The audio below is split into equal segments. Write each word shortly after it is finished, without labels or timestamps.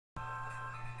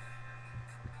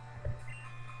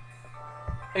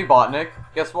Hey Botnik,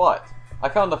 guess what? I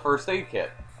found the first aid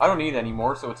kit. I don't need any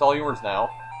more, so it's all yours now.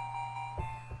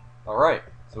 Alright,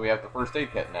 so we have the first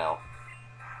aid kit now.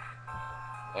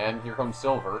 And here comes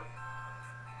Silver.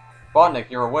 Botnik,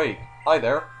 you're awake. Hi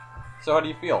there. So how do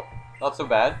you feel? Not so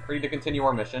bad. Ready to continue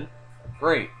our mission?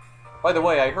 Great. By the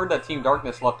way, I heard that Team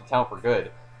Darkness left the town for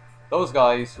good. Those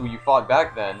guys, who you fought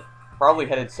back then, probably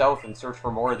headed south and searched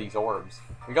for more of these orbs.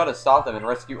 We gotta stop them and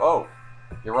rescue— Oh!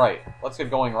 You're right. Let's get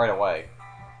going right away.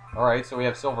 Alright, so we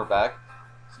have Silver back.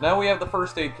 So now we have the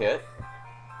first aid kit.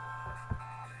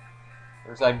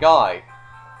 There's that guy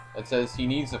that says he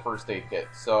needs the first aid kit,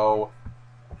 so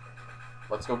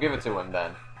let's go give it to him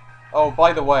then. Oh,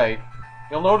 by the way,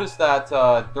 you'll notice that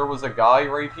there was a guy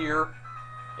right here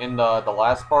in the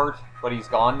last part, but he's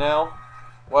gone now.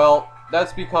 Well,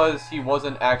 that's because he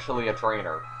wasn't actually a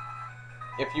trainer.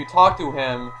 If you talk to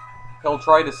him, he'll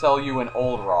try to sell you an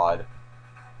old rod.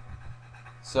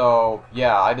 So,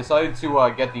 yeah, I decided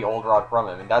to get the old rod from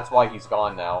him, and that's why he's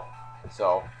gone now.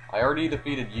 So, I already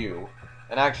defeated you.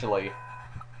 And actually,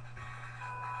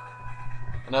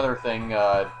 another thing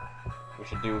we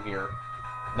should do here,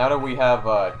 now that we have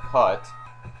Cut,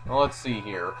 well, let's see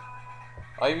here.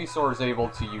 Ivysaur is able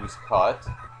to use Cut.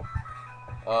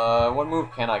 What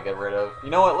move can I get rid of?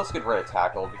 You know what, let's get rid of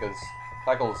Tackle, because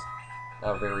Tackle's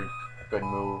a very good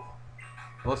move.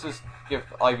 Let's just give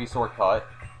Ivysaur Cut.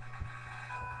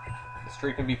 This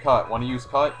tree can be cut. Want to use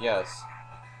Cut? Yes.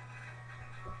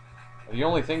 The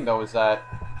only thing, though, is that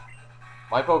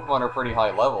my Pokemon are pretty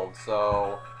high leveled,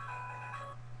 so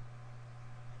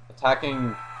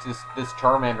attacking this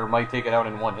Charmander might take it out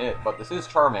in one hit, but this is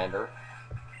Charmander.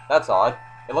 That's odd.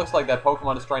 It looks like that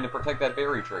Pokemon is trying to protect that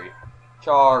berry tree.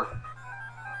 Char.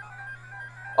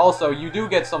 Also, you do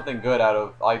get something good out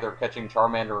of either catching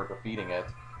Charmander or defeating it.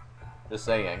 Just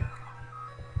saying.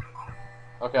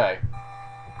 Okay.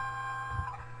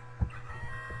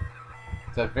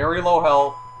 It's at very low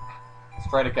health. Let's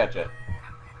try to catch it.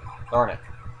 Darn it.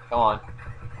 Come on.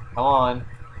 Come on.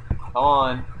 Come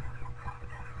on.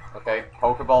 Okay,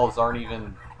 Pokeballs aren't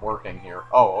even working here.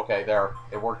 Oh, okay, there.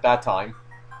 It worked that time.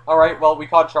 Alright, well, we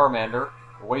caught Charmander.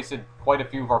 We wasted quite a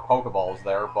few of our Pokeballs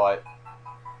there, but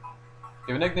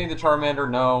give a nickname to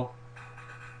Charmander? No.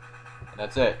 And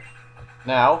that's it.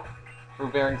 Now,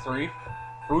 Fruit-bearing tree.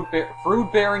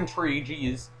 Fruit-bearing tree,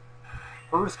 jeez.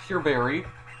 First Cure Berry.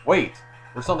 Wait,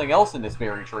 there's something else in this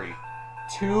berry tree.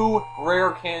 2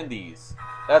 rare candies.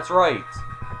 That's right.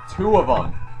 2 of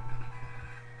them.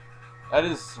 That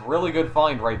is really good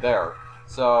find right there.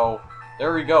 So,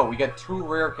 there we go. We get 2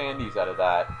 rare candies out of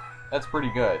that. That's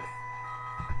pretty good.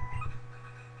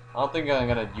 I don't think I'm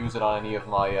gonna use it on any of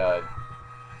my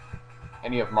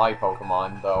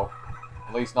Pokemon, though.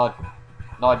 At least not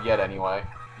yet, anyway.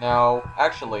 Now,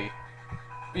 actually,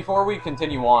 before we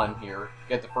continue on here,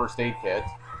 get the first aid kit.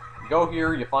 You go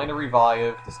here, you find a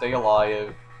revive to stay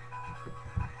alive.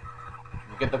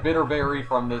 You get the bitter berry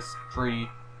from this tree.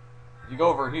 You go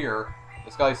over here.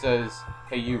 This guy says,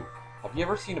 "Hey you, have you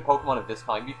ever seen a Pokemon of this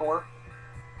kind before?"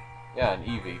 Yeah, an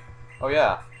Eevee. Oh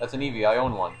yeah, that's an Eevee, I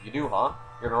own one. You do, huh?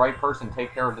 You're the right person to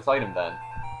take care of this item then.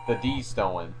 The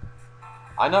D-Stone.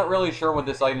 I'm not really sure what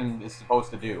this item is supposed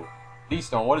to do.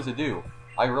 D-Stone, what does it do?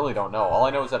 I really don't know. All I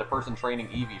know is that a person training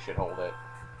Eevee should hold it.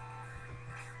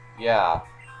 Yeah,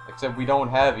 except we don't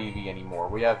have Eevee anymore.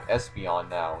 We have Espeon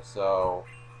now, so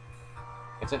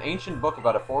it's an ancient book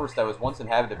about a forest that was once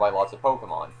inhabited by lots of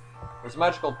Pokemon. There's a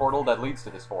magical portal that leads to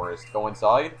this forest. Go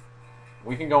inside?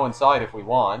 We can go inside if we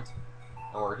want.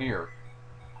 And we're here.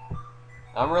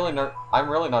 I'm really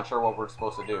not sure what we're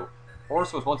supposed to do. The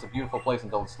forest was once a beautiful place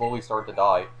until it slowly started to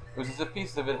die. It was as if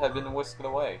pieces of it had been whisked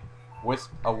away.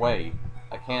 Whisked away.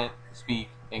 I can't speak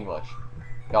English.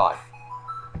 God.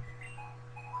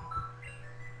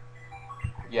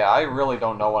 Yeah, I really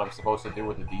don't know what I'm supposed to do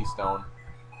with the D-Stone.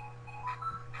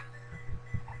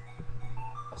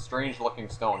 A strange-looking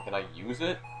stone. Can I use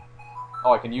it?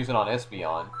 Oh, I can use it on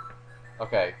Espeon.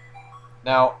 Okay.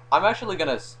 Now, I'm actually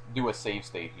gonna do a save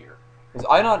state here. Because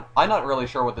I'm not really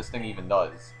sure what this thing even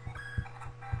does.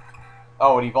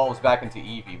 Oh, it evolves back into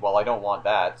Eevee. Well, I don't want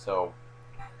that, so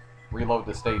reload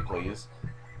the state, please.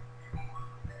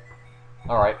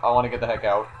 Alright, I want to get the heck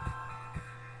out.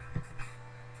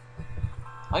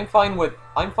 I'm fine with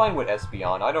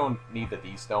Espeon. I don't need the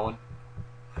D-Stone.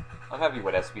 I'm happy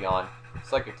with Espeon.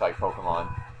 Psychic-type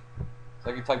Pokemon.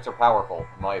 Psychic-types are powerful,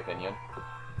 in my opinion.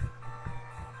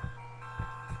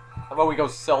 How about we go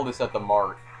sell this at the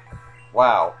mart?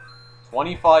 Wow.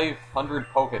 2,500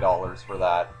 Pokédollars for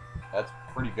that. That's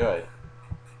pretty good.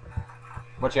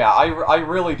 But yeah, I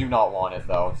really do not want it,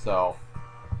 though, so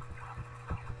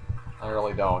I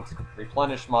really don't.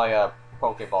 Replenish my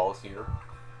Pokeballs here.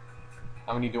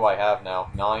 How many do I have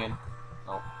now? 9?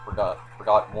 Oh,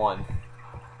 forgot 1.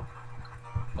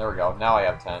 There we go, now I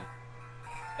have 10.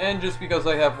 And just because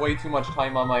I have way too much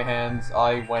time on my hands,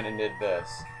 I went and did this.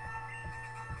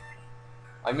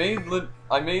 I made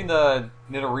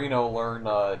Nidorino learn,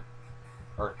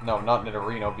 or no, not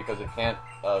Nidorino, because it can't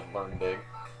learn Dig.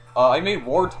 I made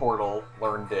Wartortle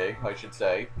learn Dig, I should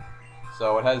say.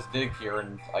 So it has Dig here,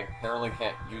 and I apparently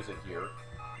can't use it here.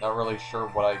 Not really sure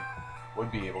what I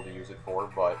would be able to use it for,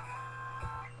 but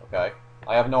okay.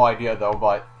 I have no idea though,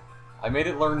 but I made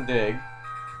it learn Dig,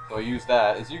 so I used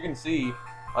that. As you can see,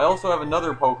 I also have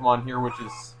another Pokemon here, which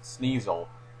is Sneasel.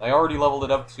 I already leveled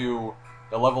it up to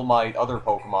the level my other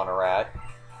Pokemon are at.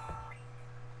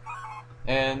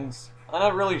 And I'm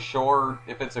not really sure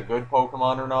if it's a good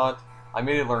Pokemon or not. I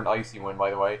made it learn Icy Wind,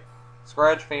 by the way.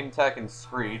 Scratch, Feint Attack, and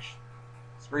Screech.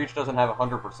 Screech doesn't have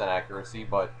 100% accuracy,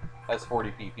 but has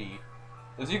 40 PP.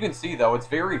 As you can see, though, it's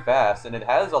very fast, and it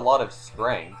has a lot of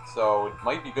strength, so it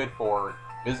might be good for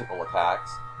physical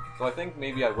attacks. So I think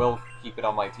maybe I will keep it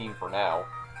on my team for now.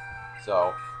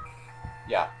 So,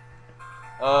 yeah.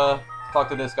 Talk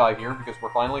to this guy here, because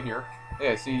we're finally here.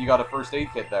 Hey, I see you got a first aid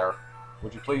kit there.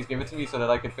 Would you please give it to me so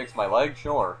that I could fix my leg?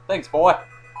 Sure. Thanks, boy!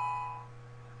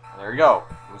 And there you go.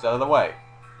 Moves out of the way.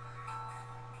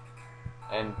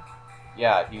 And,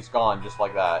 yeah, he's gone just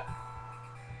like that.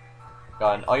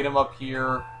 Got an item up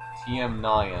here,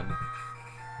 TM9.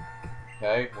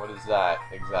 Okay, what is that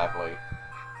exactly?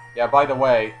 Yeah, by the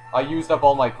way, I used up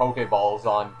all my Pokeballs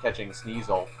on catching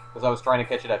Sneasel, because I was trying to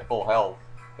catch it at full health.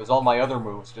 Because all my other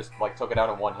moves just, like, took it out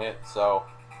in one hit, so...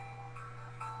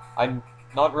 I'm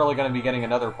not really going to be getting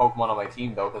another Pokemon on my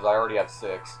team, though, because I already have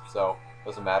 6, so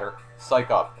doesn't matter. Psych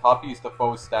Up. Copies the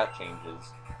foe's stat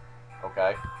changes.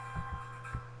 Okay.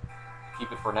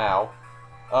 Keep it for now.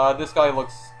 This guy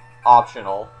looks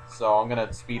optional, so I'm going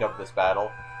to speed up this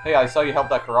battle. Hey, I saw you help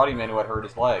that karate man who had hurt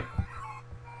his leg.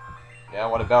 Yeah,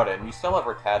 what about it? And you still have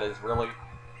Rattatas, really?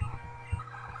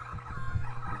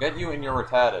 Get you in your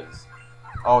Rattatas.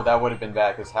 Oh, that would have been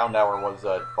bad, because Houndour was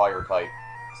a fire type.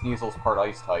 Sneasel's part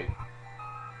ice type.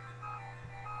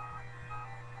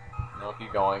 No,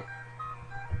 keep going.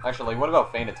 Actually, what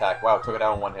about Feint Attack? Wow, took it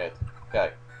out in one hit.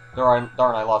 Okay. Darn,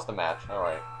 I lost the match.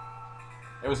 Alright.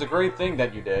 It was a great thing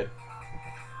that you did.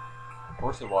 Of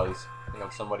course it was. Think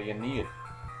of somebody in need.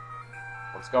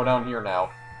 Let's go down here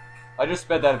now. I just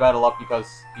sped that battle up because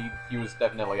he was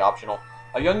definitely optional.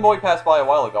 A young boy passed by a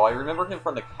while ago. I remember him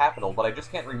from the capital, but I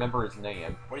just can't remember his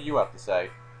name. What do you have to say?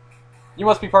 You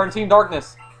must be part of Team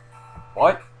Darkness!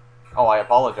 What? Oh, I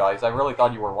apologize. I really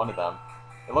thought you were one of them.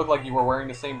 It looked like you were wearing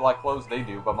the same black clothes they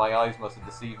do, but my eyes must have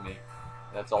deceived me.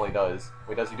 And that's all he does.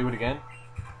 Wait, does he do it again?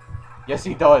 Yes,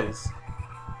 he does!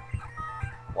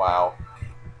 Wow.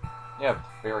 Yeah,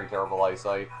 very terrible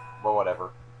eyesight. But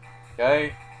whatever.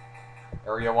 Okay.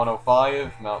 Area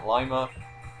 105, Mount Lima.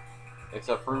 It's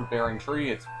a fruit-bearing tree.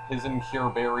 It's Pizen Cure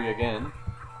Berry again.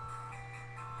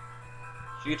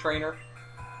 G-Trainer.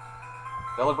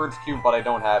 Delibird's cute, but I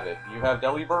don't have it. Do you have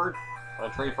Delibird? I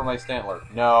want to trade for my Stantler.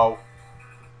 No.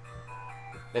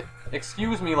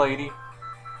 Excuse me, lady.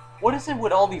 What is it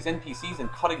with all these NPCs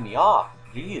and cutting me off?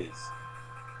 Jeez.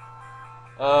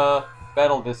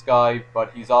 Battle this guy,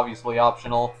 but he's obviously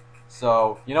optional.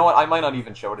 So, you know what? I might not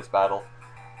even show this battle.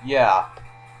 Yeah.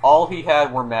 All he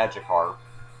had were Magikarp.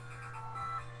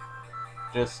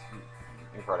 Just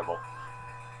incredible.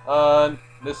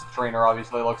 This trainer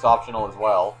obviously looks optional as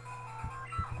well.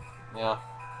 Yeah.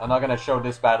 I'm not gonna show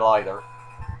this battle either.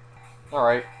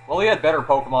 Alright. Well, he had better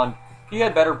Pokemon. He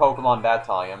had better Pokemon that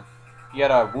time. He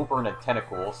had a Wooper and a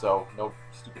Tentacool, so no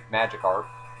stupid Magikarp.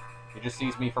 He just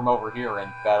sees me from over here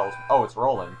and battles... Oh, it's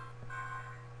Roland.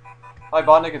 Hi,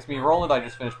 Botnik, it's me, Roland. I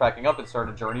just finished packing up and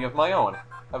started a journey of my own.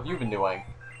 How have you been doing?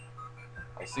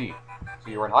 I see. So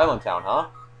you were in Highland Town, huh?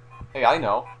 Hey, I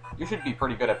know. You should be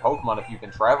pretty good at Pokemon if you've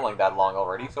been traveling that long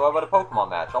already, so how about a Pokemon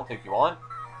match? I'll take you on.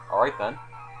 Alright then.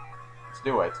 Let's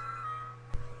do it.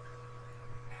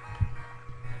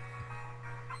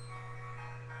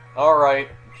 Alright,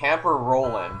 Camper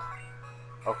Roland.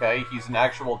 Okay, he's an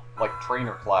actual, like,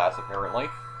 trainer class, apparently.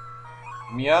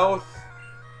 Meowth.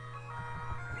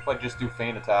 If I just do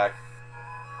Feint Attack.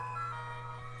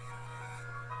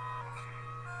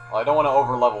 Well, I don't want to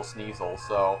overlevel Sneasel,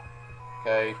 so...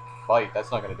 Okay, Bite,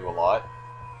 that's not going to do a lot.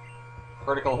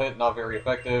 Critical hit, not very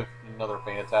effective. Another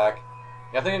Feint Attack.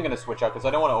 Yeah, I think I'm going to switch out, because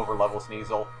I don't want to overlevel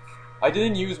Sneasel. I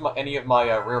didn't use any of my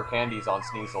rare candies on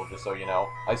Sneasel, just so you know.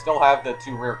 I still have the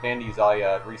 2 rare candies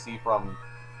I received from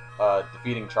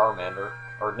defeating Charmander.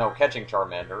 Or, no, catching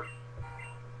Charmander.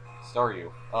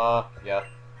 Staryu. Yeah.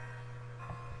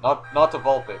 Not to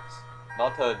Vulpix.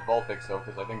 Not to Vulpix, though,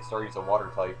 because I think Starly's a water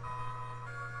type.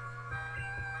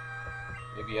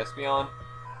 Maybe Espeon?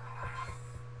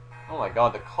 Oh my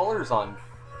god, the colors on...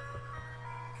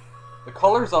 The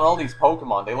colors on all these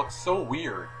Pokemon, they look so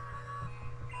weird.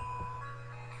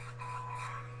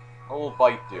 What will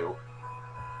Bite do?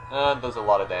 It does a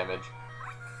lot of damage.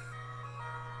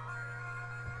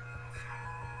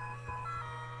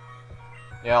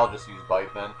 Yeah, I'll just use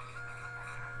Bite then.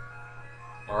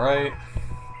 Alright.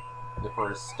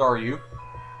 For Staryu.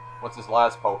 What's his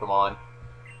last Pokemon?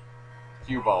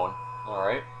 Cubone.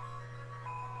 Alright.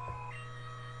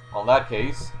 Well, in that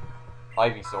case,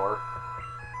 Ivysaur.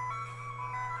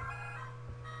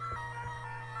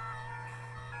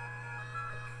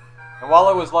 And while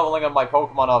I was leveling up my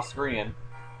Pokemon off screen,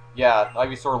 yeah,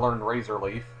 Ivysaur learned Razor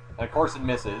Leaf. And of course it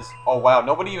misses. Oh wow,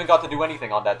 nobody even got to do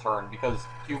anything on that turn because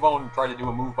Cubone tried to do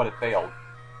a move but it failed.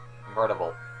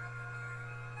 Incredible.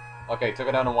 Okay, took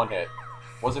it down in one hit.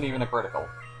 Wasn't even a critical.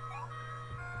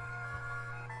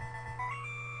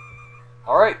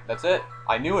 Alright, that's it.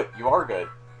 I knew it. You are good.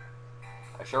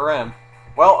 I sure am.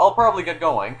 Well, I'll probably get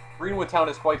going. Greenwood Town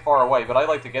is quite far away, but I'd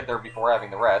like to get there before having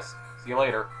the rest. See you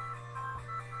later.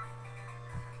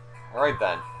 Alright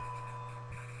then.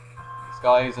 This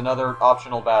guy is another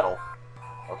optional battle.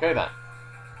 Okay then.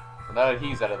 So now that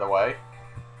he's out of the way.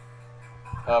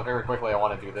 Very quickly I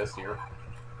want to do this here.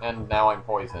 And now I'm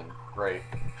poisoned. Great.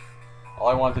 All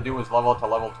I wanted to do was level up to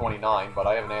level 29, but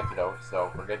I have an antidote,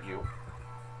 so forget you.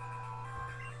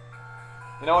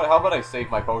 You know what, how about I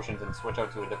save my potions and switch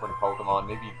out to a different Pokemon,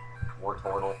 maybe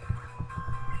Wartortle.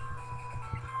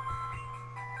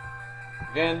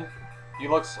 Again, he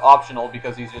looks optional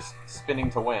because he's just spinning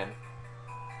to win.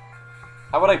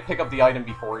 How about I pick up the item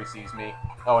before he sees me?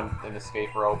 Oh, and an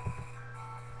escape rope.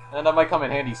 And that might come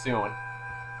in handy soon.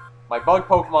 My bug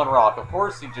Pokemon Rock, of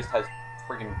course he just has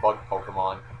freaking bug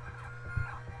Pokemon.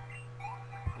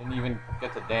 Didn't even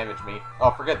get to damage me.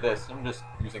 Oh, forget this, I'm just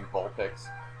using Vulpix.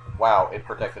 Wow, it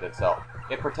protected itself.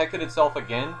 It protected itself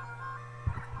again?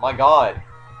 My god.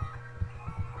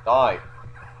 Die.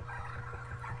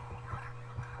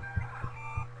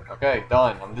 Okay,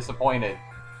 done. I'm disappointed.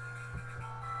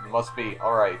 You must be.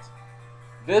 Alright.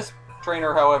 This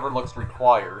trainer, however, looks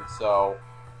required, so...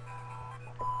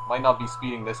 might not be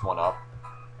speeding this one up.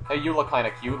 Hey, you look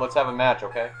kinda cute. Let's have a match,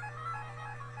 okay?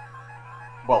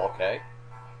 Well, okay.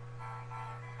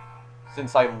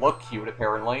 Since I look cute,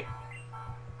 apparently.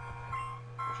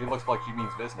 She looks like she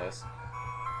means business.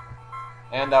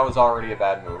 And that was already a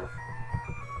bad move.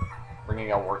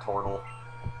 Bringing out Wartortle.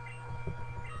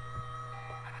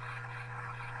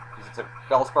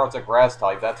 Bellsprout's a grass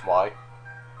type, that's why.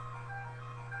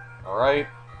 Alright,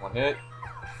 one hit.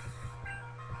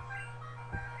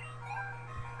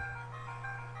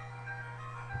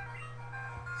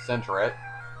 Sentret.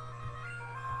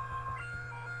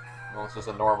 Well, it's just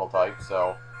a normal type,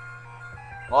 so...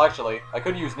 Well, actually, I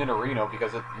could use Nidorino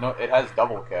because it has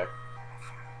double kick.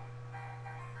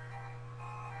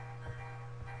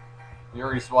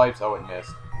 Fury swipes. Oh, it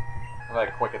missed. How about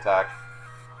a quick attack?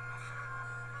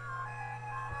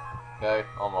 Okay,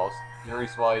 almost. Fury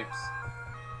swipes.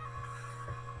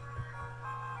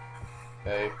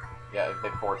 Okay, yeah, it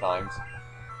hit 4 times.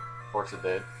 Of course it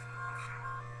did.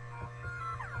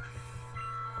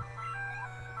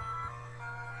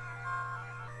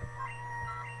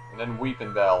 And then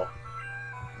Weepinbell.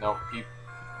 No, keep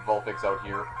Vulpix out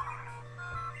here.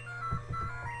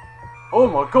 Oh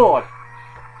my god!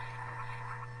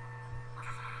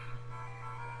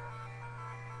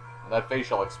 And that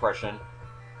facial expression.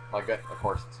 Like, of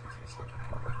course, it's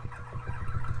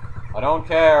I don't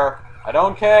care! I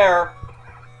don't care!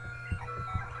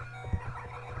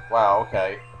 Wow,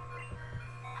 okay.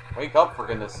 Wake up, for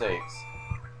goodness sakes.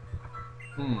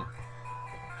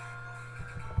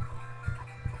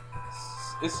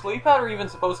 Is sleep powder even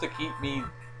supposed to keep me,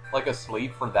 like,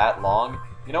 asleep for that long?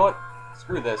 You know what?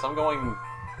 Screw this. I'm going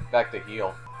back to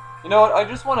heal. You know what? I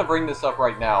just want to bring this up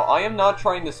right now. I am not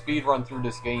trying to speedrun through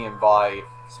this game by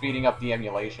speeding up the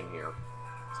emulation here.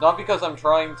 It's not because I'm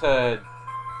trying to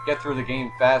get through the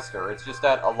game faster. It's just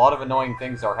that a lot of annoying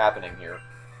things are happening here.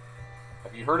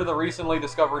 Have you heard of the recently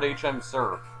discovered HM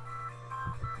Surf?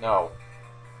 No.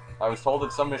 I was told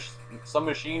that some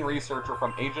machine researcher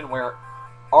from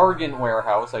Argon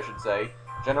Warehouse, I should say,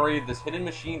 generated this hidden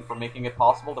machine for making it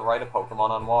possible to ride a Pokemon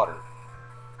on water.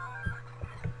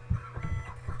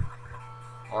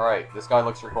 Alright, this guy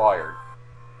looks required.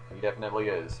 He definitely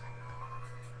is.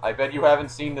 I bet you haven't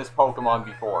seen this Pokemon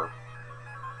before.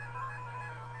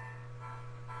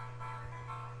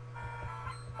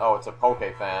 Oh, it's a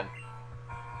Poke fan.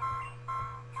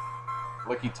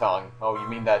 Licky Tongue. Oh, you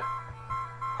mean that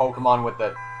Pokemon with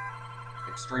the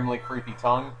extremely creepy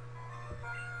tongue?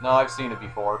 No, I've seen it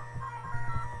before.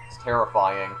 It's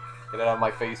terrifying. Get it out of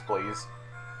my face, please.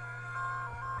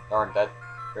 Darn, that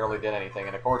barely did anything.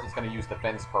 And of course it's going to use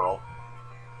Defense Pearl.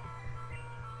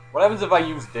 What happens if I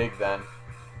use Dig, then?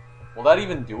 Will that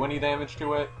even do any damage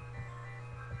to it?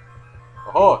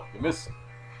 Oh, you missed.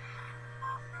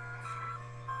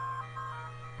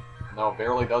 No,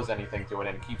 barely does anything to it,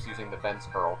 and it keeps using Defense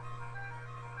Pearl.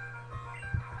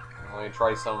 Let me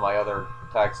try some of my other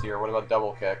attacks here. What about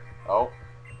Double Kick? Oh?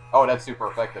 Oh, that's super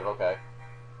effective, okay.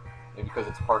 Maybe because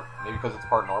it's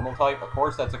part normal type? Of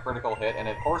course that's a critical hit, and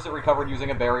of course it recovered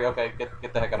using a berry. Okay,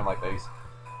 get the heck out of my face.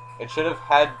 It should have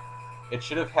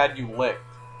had you licked.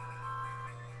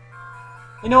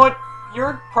 You know what?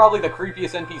 You're probably the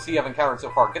creepiest NPC I've encountered so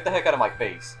far. Get the heck out of my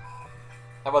face.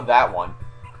 How about that one?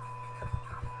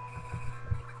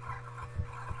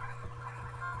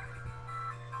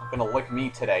 Not gonna lick me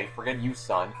today. Forget you,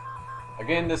 son.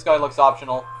 Again, this guy looks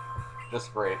optional.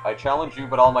 Just great. I challenge you,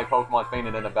 but all my Pokemon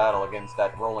fainted in a battle against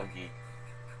that Rolling Geek.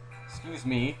 Excuse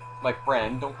me, my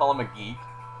friend. Don't call him a geek.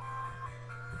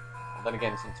 Well, then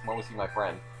again, since when was he my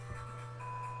friend?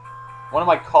 One of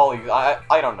my colleagues.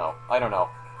 I don't know. I don't know.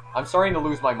 I'm starting to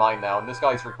lose my mind now, and this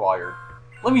guy's required.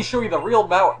 Let me show you the real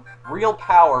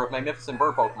power of Magnificent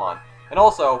Bird Pokemon. And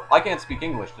also, I can't speak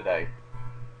English today,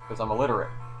 because I'm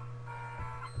illiterate.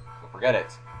 So forget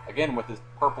it. Again, with his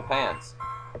purple pants.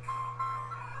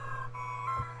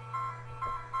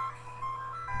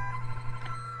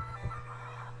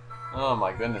 Oh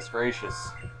my goodness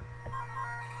gracious.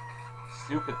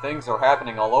 Stupid things are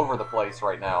happening all over the place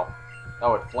right now.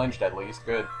 Oh, it flinched at least.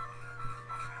 Good.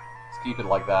 Let's keep it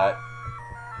like that.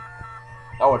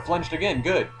 Oh, it flinched again.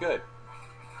 Good, good.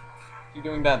 Keep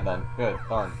doing that then. Good.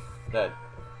 Darn. Dead.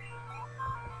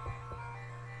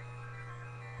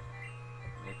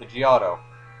 Pidgeotto.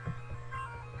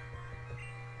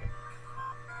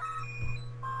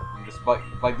 And just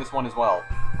bite this one as well.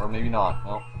 Or maybe not.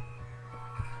 No.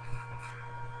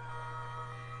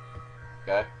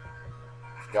 Okay.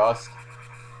 Gust.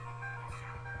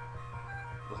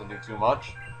 Doesn't do too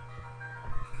much.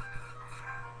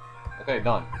 Okay,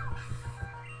 done.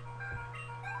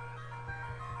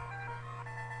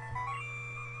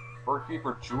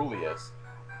 Birdkeeper Julius.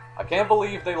 I can't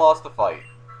believe they lost the fight.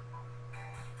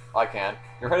 I can.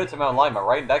 You're headed to Mount Lima,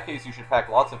 right? In that case, you should pack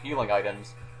lots of healing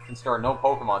items, since there are no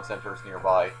Pokemon centers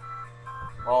nearby.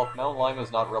 Well, Mount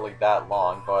Lima's not really that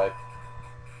long, but...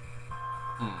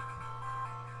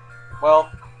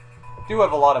 Well, I do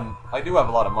have a lot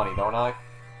of money, don't I?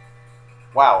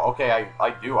 Wow, okay, I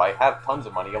do. I have tons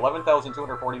of money.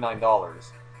 $11,249. In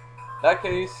that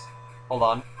case, hold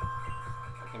on.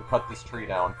 I can cut this tree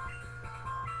down.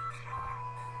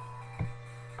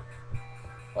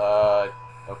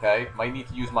 Okay. Might need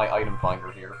to use my item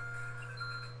finder here.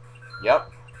 Yep.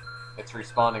 It's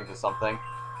responding to something.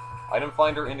 Item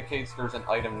finder indicates there's an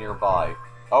item nearby.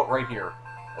 Oh, right here.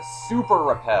 A Super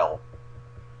Repel.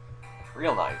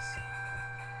 Real nice.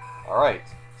 Alright.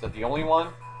 Is that the only one?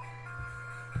 Is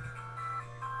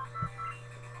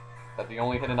that the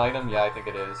only hidden item? Yeah, I think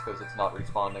it is, because it's not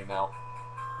responding now.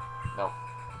 No.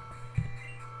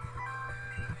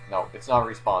 No, it's not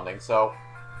responding, so...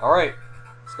 Alright.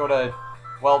 Let's go to...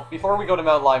 Well, before we go to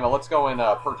Mount Lima, let's go and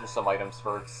purchase some items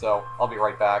first, so I'll be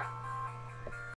right back.